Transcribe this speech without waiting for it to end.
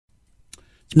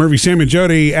It's Murphy, Sam, and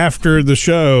Jody after the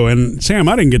show. And Sam,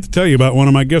 I didn't get to tell you about one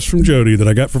of my gifts from Jody that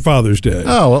I got for Father's Day.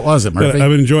 Oh, what was it, Murphy?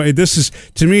 I've enjoyed. This is,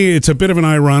 to me, it's a bit of an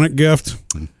ironic gift.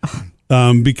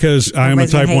 Because I'm a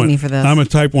type 1. I'm a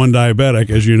type 1 diabetic,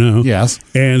 as you know. Yes.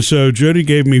 And so Jody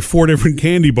gave me 4 different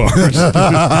candy bars.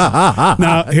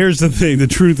 Now, here's the thing. The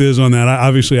truth is on that,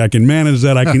 obviously I can manage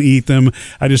that. I can eat them.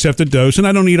 I just have to dose, and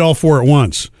I don't eat all 4 at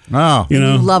once. Oh. You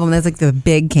know? You love them. That's like the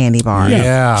big candy bar.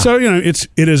 Yeah. So, it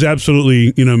is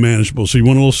absolutely, manageable. So you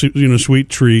want a little, sweet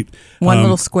treat. One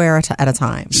little square at a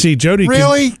time. See, Jody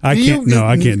Really? I can't do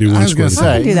one square. I was going to say.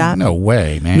 I can do that. No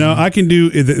way, man. No, I can do.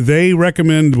 They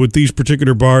recommend with these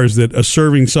particular bars that a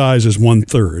serving size is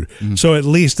 1/3. So at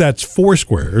least that's 4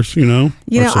 squares. Who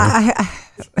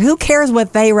cares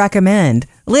what they recommend?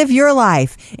 Live your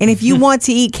life, and if you want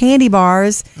to eat candy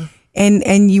bars,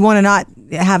 and you want to not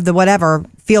have the whatever,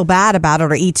 feel bad about it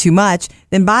or eat too much,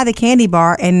 then buy the candy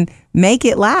bar and make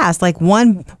it last. Like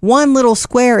one little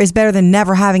square is better than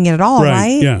never having it at all,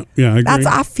 right? Yeah, I agree.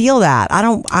 I feel that. I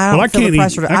don't feel the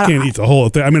pressure. I can't eat the whole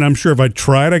thing. I mean, I'm sure if I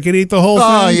tried, I could eat the whole thing.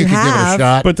 Oh, you could give it a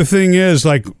shot. But the thing is,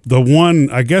 like one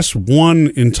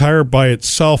entire by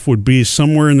itself would be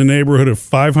somewhere in the neighborhood of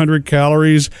 500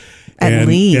 calories. At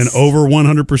least. And over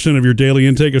 100% of your daily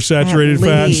intake of saturated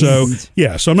fat. So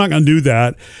I'm not going to do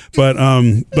that. But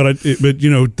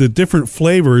the different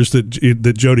flavors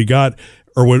that Jody got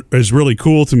are what is really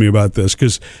cool to me about this,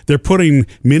 because they're putting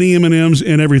mini M&Ms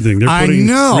in everything. They're putting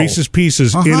Reese's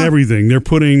Pieces in everything. They're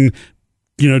putting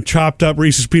chopped up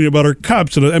Reese's peanut butter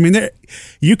cups. I mean,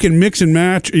 you can mix and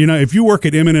match. If you work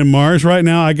at M&M Mars right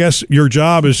now, I guess your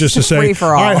job is just to say,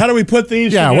 all right, how do we put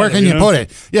these together? Where can you put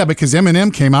it? Yeah, because M&M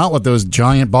came out with those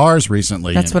giant bars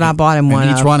recently. That's what I bought in one.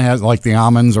 And each one has like the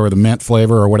almonds or the mint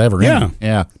flavor or whatever. Yeah.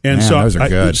 Yeah. And man, those are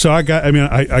good.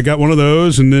 I got one of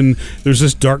those, and then there's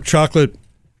this dark chocolate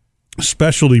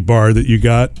specialty bar that you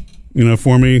got.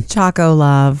 For me. Choco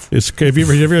Love. Have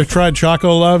you ever tried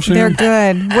Choco Love, Sam? They're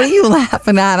good. What are you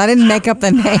laughing at? I didn't make up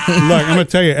the name. Look, I'm going to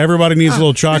tell you, everybody needs a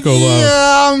little Choco Love.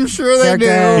 Yeah, I'm sure they do.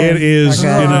 Good. It is,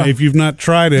 if you've not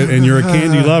tried it and you're a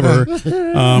candy lover.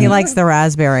 He likes the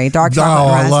raspberry, dark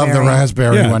chocolate raspberry. I love the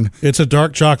raspberry one. It's a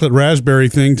dark chocolate raspberry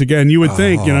thing to get. And you would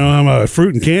think, I'm a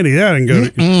fruit and candy. That didn't go.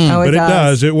 But it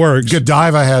does. It works.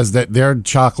 Godiva has their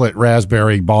chocolate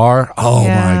raspberry bar. Oh,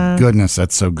 my goodness.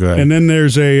 That's so good. And then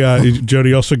there's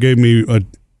Jody also gave me a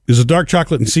dark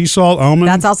chocolate and sea salt almond.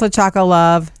 That's also Choco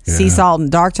Love, sea salt,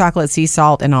 and dark chocolate, sea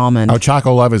salt, and almond. Oh,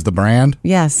 Choco Love is the brand?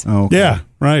 Yes. Oh, okay. Yeah,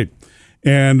 right.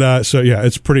 And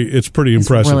it's pretty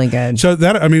impressive. Really good. So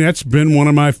that's been one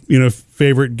of my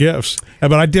favorite gifts.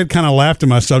 But I did kind of laugh to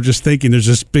myself just thinking there's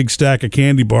this big stack of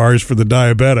candy bars for the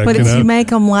diabetic. But you make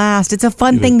them last. It's a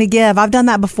fun thing to give. I've done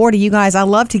that before to you guys. I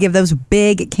love to give those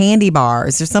big candy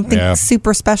bars. There's something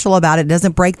super special about it. It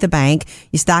doesn't break the bank.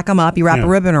 You stack them up. You wrap a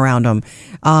ribbon around them.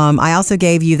 I also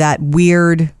gave you that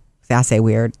weird. I say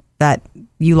weird. That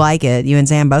you like it. You and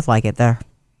Sam both like it. The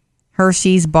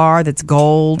Hershey's bar that's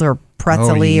gold or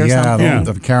pretzel-y or something. Yeah,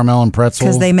 the caramel and pretzel.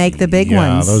 Because they make the big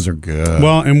ones. Yeah, those are good.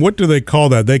 Well, and what do they call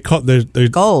that? They call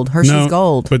gold. Hershey's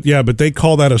gold. But they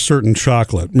call that a certain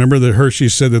chocolate. Remember that Hershey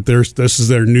said that this is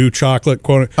their new chocolate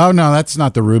quote. Oh no, that's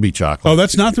not the ruby chocolate. Oh,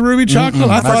 that's not the ruby chocolate.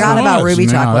 I forgot about ruby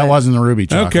chocolate. That wasn't the ruby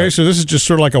chocolate. Okay, so this is just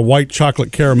sort of like a white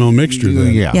chocolate caramel mixture.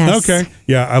 Then. Yeah. Yes. Okay.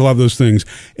 Yeah, I love those things.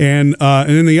 And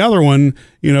then the other one,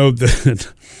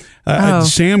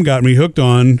 Sam got me hooked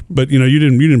on, but you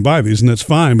didn't buy these, and that's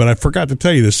fine. But I forgot to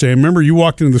tell you this, Sam. Remember, you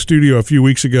walked into the studio a few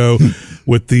weeks ago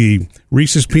with the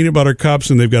Reese's peanut butter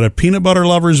cups, and they've got a peanut butter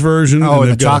lovers version, and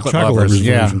they've got a chocolate lovers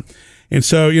version. And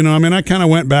so, I kind of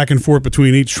went back and forth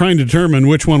between each, trying to determine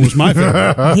which one was my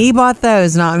favorite. He bought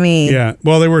those, not me. Yeah.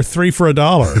 Well, they were 3 for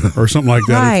 $1 or something like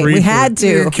that. Right. We had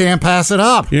to. You can't pass it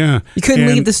up. Yeah. You couldn't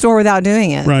leave the store without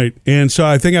doing it. Right. And so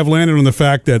I think I've landed on the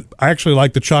fact that I actually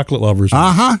like the chocolate lovers.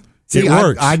 Uh-huh. See, it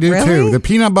works. I do too. The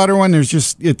peanut butter one,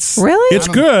 it's really? It's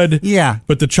good. Yeah.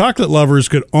 But the chocolate lovers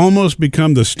could almost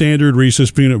become the standard Reese's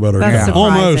peanut butter. That's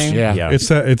almost. Yeah.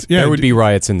 There would be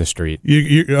riots in the street.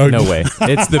 No way.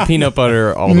 It's the peanut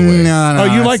butter all the way. No.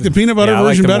 Oh, you like the peanut butter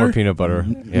version better? More peanut butter.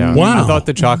 Yeah. Wow. I thought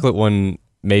the chocolate one,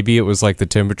 maybe it was like the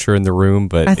temperature in the room,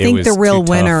 but I think it was the real too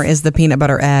winner tough. is the peanut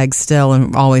butter egg still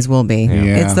and always will be.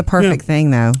 Yeah. It's the perfect thing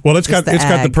though. Well, it's got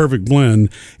the perfect blend.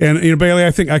 And Bailey,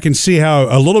 I think I can see how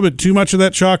a little bit too much of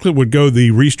that chocolate would go the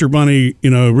Reester Bunny,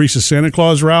 Reese's Santa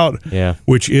Claus route. Yeah.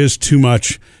 Which is too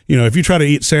much. If you try to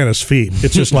eat Santa's feet,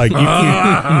 it's just like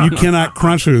you cannot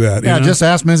crunch through that. Yeah, just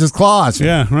ask Mrs. Claus.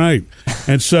 Yeah, right.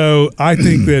 And so I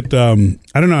think that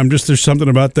I don't know. There's something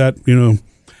about that.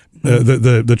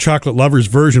 the chocolate lovers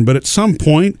version, but at some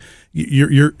point,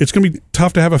 it's going to be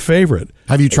tough to have a favorite.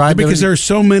 Have you tried? Because there are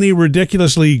so many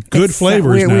ridiculously good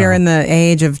flavors now. We're in the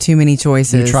age of too many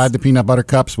choices. You tried the peanut butter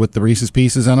cups with the Reese's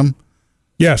Pieces in them?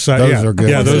 Yes, those are good.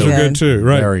 Yeah, those are good too.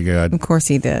 Right, very good. Of course,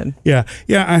 he did. Yeah.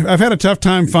 I've had a tough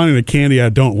time finding a candy I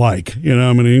don't like. You know,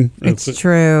 I mean, it's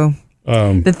true.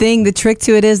 The trick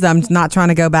to it is that I'm not trying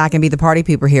to go back and be the party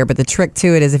pooper here, but the trick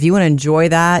to it is if you want to enjoy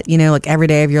that, like every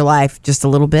day of your life, just a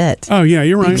little bit. Oh yeah,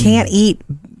 you're right. You can't eat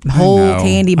whole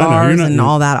candy bars and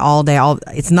all that all day.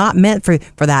 It's not meant for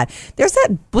that.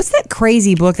 What's that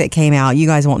crazy book that came out? You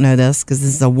guys won't know this because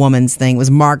this is a woman's thing. It was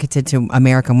marketed to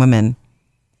American women.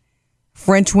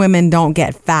 French women don't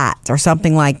get fat or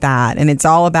something like that. And it's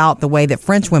all about the way that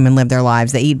French women live their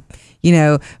lives. They eat,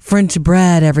 French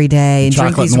bread every day and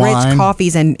drink these rich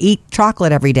coffees and eat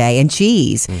chocolate every day and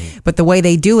cheese. But the way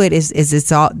they do it is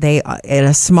it's all at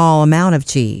a small amount of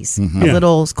cheese, a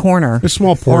little corner, a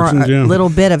small portion, or a little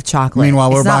bit of chocolate.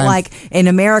 Meanwhile, it's not like in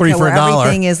America where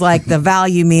everything is like the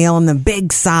value meal and the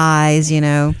big size.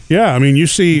 Yeah, I mean, you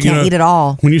can't eat it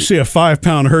all. When you see a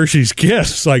 5-pound Hershey's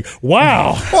Kiss, it's like,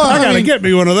 wow, I gotta get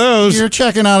me one of those. You're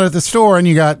checking out at the store and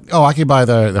you got, I could buy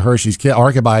the Hershey's Kiss, or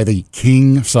I could buy the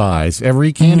king size.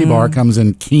 Every candy bar comes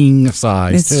in king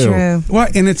size, it's too. True. Well,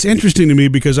 and it's interesting to me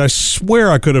because I swear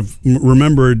I could have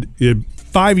remembered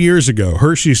 5 years ago,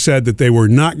 Hershey said that they were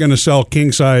not going to sell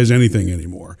king size anything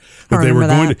anymore. That they were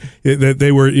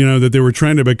that they were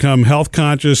trying to become health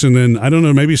conscious, and then I don't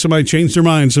know, maybe somebody changed their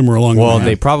mind somewhere along the line. Well,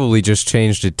 they probably just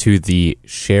changed it to the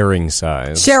sharing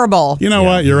size. Shareable. You know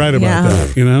what? You're right about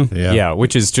that. Yeah,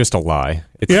 which is just a lie.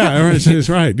 It's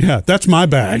right. Yeah, that's my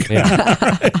bag. Yeah.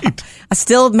 Right. I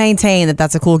still maintain that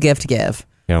that's a cool gift to give.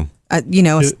 Yeah.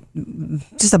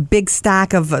 Just a big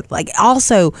stack of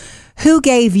also, who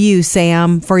gave you,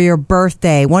 Sam, for your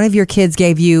birthday? One of your kids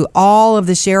gave you all of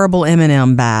the shareable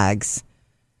M&M bags.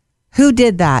 Who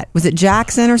did that? Was it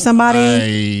Jackson or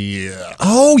somebody?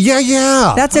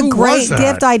 Yeah. That's a great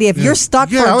gift idea. If you're stuck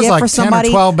for a gift for somebody,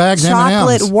 10 or 12 bags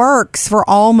chocolate M&Ms. works for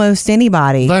almost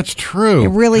anybody. That's true.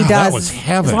 It really does. That was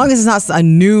heaven. As long as it's not a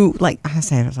new,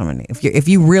 if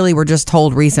you really were just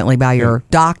told recently by your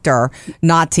doctor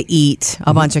not to eat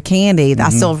a bunch of candy, I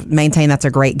still maintain that's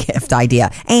a great gift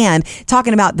idea. And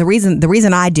talking about the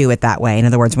reason I do it that way, in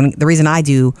other words, the reason I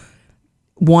do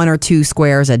 1 or 2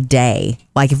 squares a day.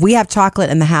 Like if we have chocolate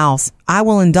in the house, I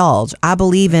will indulge. I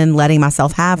believe in letting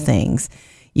myself have things.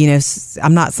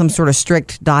 I'm not some sort of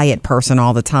strict diet person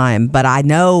all the time, but I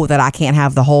know that I can't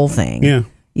have the whole thing. Yeah.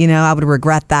 I would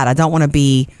regret that. I don't want to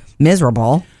be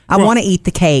miserable. I want to eat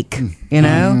the cake,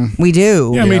 We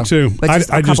do. Yeah, me too. But just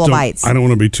a couple of bites. I don't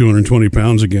want to be 220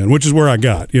 pounds again, which is where I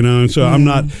got, and so I'm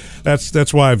not,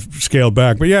 that's why I've scaled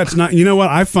back. But yeah, it's not, you know what?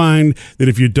 I find that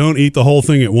if you don't eat the whole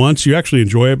thing at once, you actually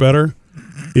enjoy it better.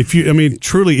 If you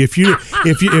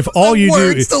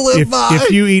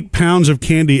eat pounds of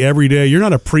candy every day, you're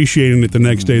not appreciating it the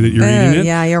next day that you're eating it.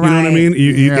 Yeah, you're right. You know what I mean?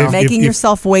 Making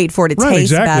yourself wait for it to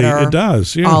taste better. It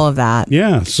does. Yeah. All of that.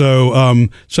 Yeah. So,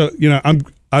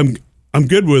 I'm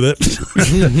good with it.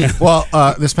 Well,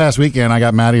 this past weekend, I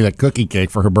got Maddie that cookie cake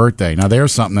for her birthday. Now,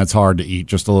 there's something that's hard to eat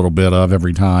just a little bit of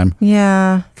every time.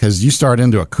 Yeah. Because you start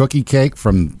into a cookie cake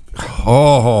from...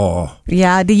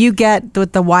 Yeah. Do you get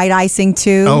with the white icing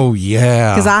too? Oh,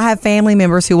 yeah. Because I have family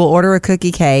members who will order a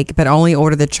cookie cake, but only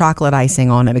order the chocolate icing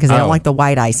on it because they don't like the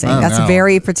white icing. That's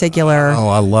very particular. Oh,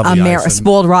 I love the icing.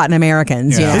 Spoiled, rotten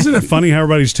Americans. Yeah. Isn't it funny how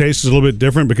everybody's taste is a little bit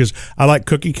different? Because I like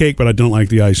cookie cake, but I don't like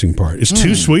the icing part. It's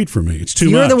too sweet for me. It's too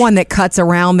much. You're the one that cuts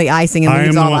around the icing and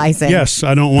leaves all the icing. Yes,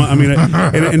 I don't want. I mean,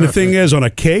 and the thing is, on a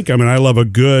cake, I mean, I love a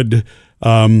good.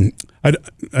 I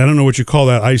don't know what you call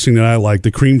that icing that I like,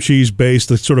 the cream cheese based,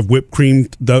 the sort of whipped cream,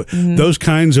 those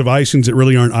kinds of icings that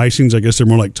really aren't icings. I guess they're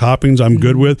more like toppings. I'm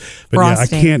good with, but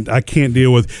frosting. I can't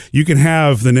deal with. You can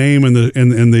have the name and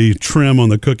the trim on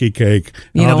the cookie cake.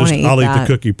 You don't I'll eat that.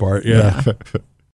 the cookie part. Yeah.